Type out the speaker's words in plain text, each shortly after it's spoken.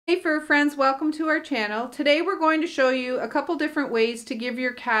Hey fur friends, welcome to our channel. Today we're going to show you a couple different ways to give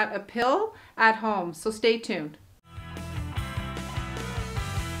your cat a pill at home, so stay tuned.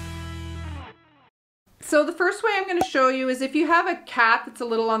 So the first way I'm going to show you is if you have a cat that's a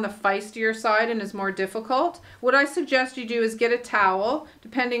little on the feistier side and is more difficult, what I suggest you do is get a towel,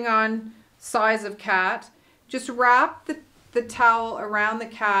 depending on size of cat. Just wrap the towel around the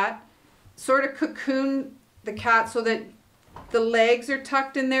cat, sort of cocoon the cat so that the legs are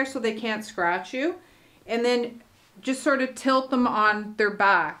tucked in there so they can't scratch you, and then just sort of tilt them on their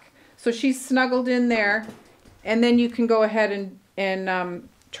back. So she's snuggled in there, and then you can go ahead and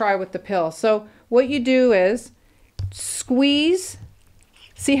try with the pill. So what you do is squeeze.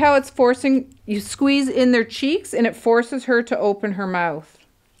 See how it's forcing? You squeeze in their cheeks and it forces her to open her mouth.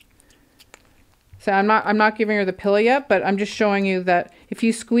 So I'm not giving her the pill yet, but I'm just showing you that if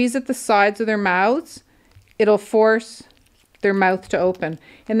you squeeze at the sides of their mouths, it'll force their mouth to open.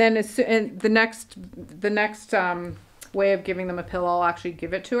 And then the next way of giving them a pill, I'll actually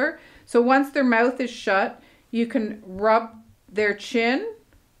give it to her. So once their mouth is shut, you can rub their chin,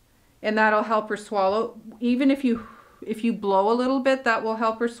 and that'll help her swallow. Even if you blow a little bit, that will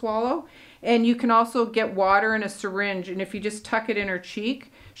help her swallow. And you can also get water in a syringe, and if you just tuck it in her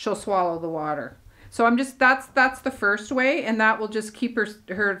cheek, she'll swallow the water. So that's the first way, and that will just keep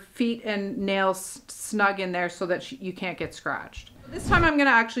her feet and nails snug in there so that you can't get scratched. This time I'm going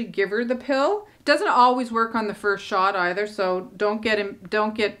to actually give her the pill. It doesn't always work on the first shot either, so don't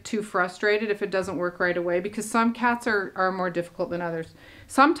get too frustrated if it doesn't work right away, because some cats are more difficult than others.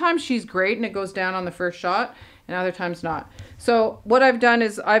 Sometimes she's great and it goes down on the first shot, and other times not. So what I've done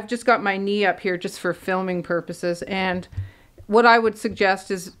is I've just got my knee up here just for filming purposes, and what I would suggest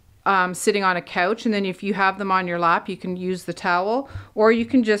is sitting on a couch, and then if you have them on your lap, you can use the towel, or you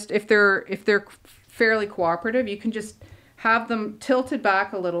can just, if they're fairly cooperative, you can just have them tilted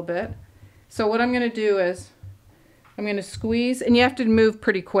back a little bit. So what I'm going to do is I'm going to squeeze, and you have to move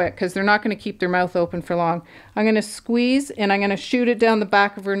pretty quick because they're not going to keep their mouth open for long. I'm going to squeeze, and I'm going to shoot it down the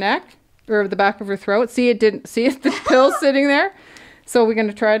back of her neck, or the back of her throat. See, it didn't, see it, the pill's sitting there. So we're going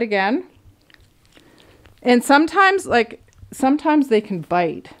to try it again. And sometimes they can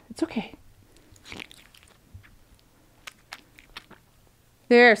bite. It's okay.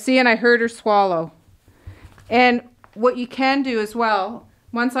 There, see, and I heard her swallow. And what you can do as well,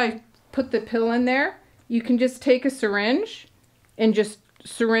 once I put the pill in there, you can just take a syringe and just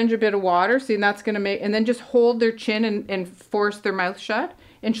syringe a bit of water. See, and that's going to make, and then just hold their chin and force their mouth shut,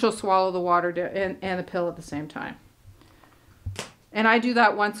 and she'll swallow the water and the pill at the same time. And I do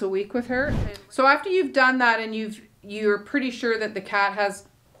that once a week with her. So after you've done that and you're pretty sure that the cat has,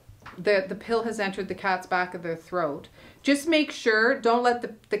 the pill has entered the cat's back of their throat, just make sure, don't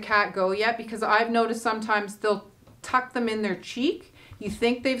let the cat go yet, because I've noticed sometimes they'll tuck them in their cheek. You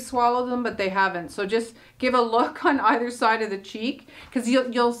think they've swallowed them, but they haven't. So just give a look on either side of the cheek, because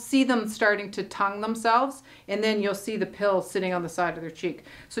you'll see them starting to tongue themselves, and then you'll see the pill sitting on the side of their cheek.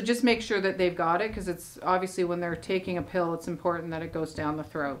 So just make sure that they've got it, because it's obviously when they're taking a pill, it's important that it goes down the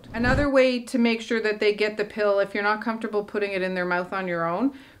throat. Another way to make sure that they get the pill, if you're not comfortable putting it in their mouth on your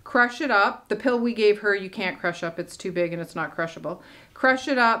own, crush it up. The pill we gave her, you can't crush up. It's too big and it's not crushable. Crush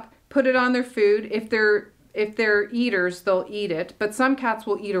it up, put it on their food. If they're eaters, they'll eat it, but some cats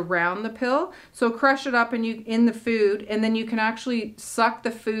will eat around the pill. So crush it up in the food, and then you can actually suck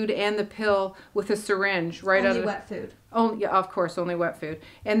the food and the pill with a syringe right out of wet food. Oh yeah, of course, only wet food.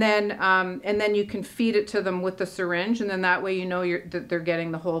 And then you can feed it to them with the syringe, and then that way you know that they're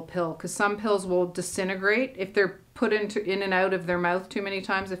getting the whole pill. Because some pills will disintegrate if they're put in and out of their mouth too many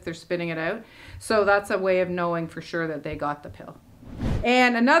times, if they're spitting it out. So that's a way of knowing for sure that they got the pill.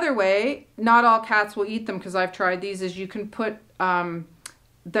 And another way, not all cats will eat them, because I've tried these, is you can put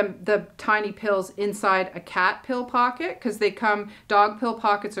the tiny pills inside a cat pill pocket, because dog pill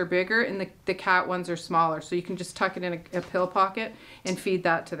pockets are bigger and the cat ones are smaller. So you can just tuck it in a pill pocket and feed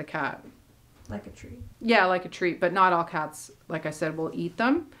that to the cat. Like a treat. Yeah, like a treat, but not all cats, like I said, will eat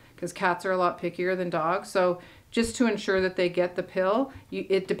them, because cats are a lot pickier than dogs. So just to ensure that they get the pill,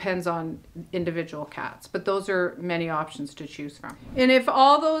 it depends on individual cats, but those are many options to choose from. And if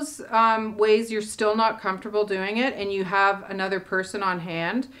all those ways you're still not comfortable doing it, and you have another person on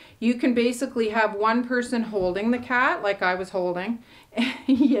hand, you can basically have one person holding the cat, like I was holding.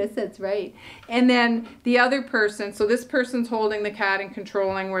 Yes, that's right. And then the other person, so this person's holding the cat and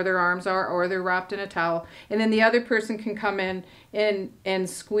controlling where their arms are, or they're wrapped in a towel, and then the other person can come in and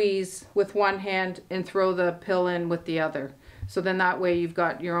squeeze with one hand and throw the pill in with the other. So then that way you've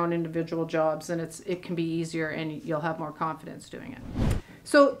got your own individual jobs, and it can be easier, and you'll have more confidence doing it.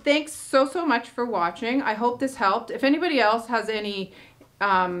 So thanks so much for watching. I hope this helped. If anybody else has any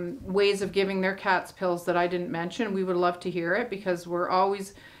ways of giving their cats pills that I didn't mention, we would love to hear it, because we're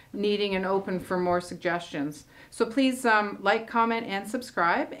always needing and open for more suggestions. So please like, comment, and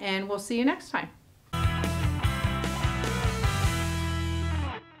subscribe, and we'll see you next time.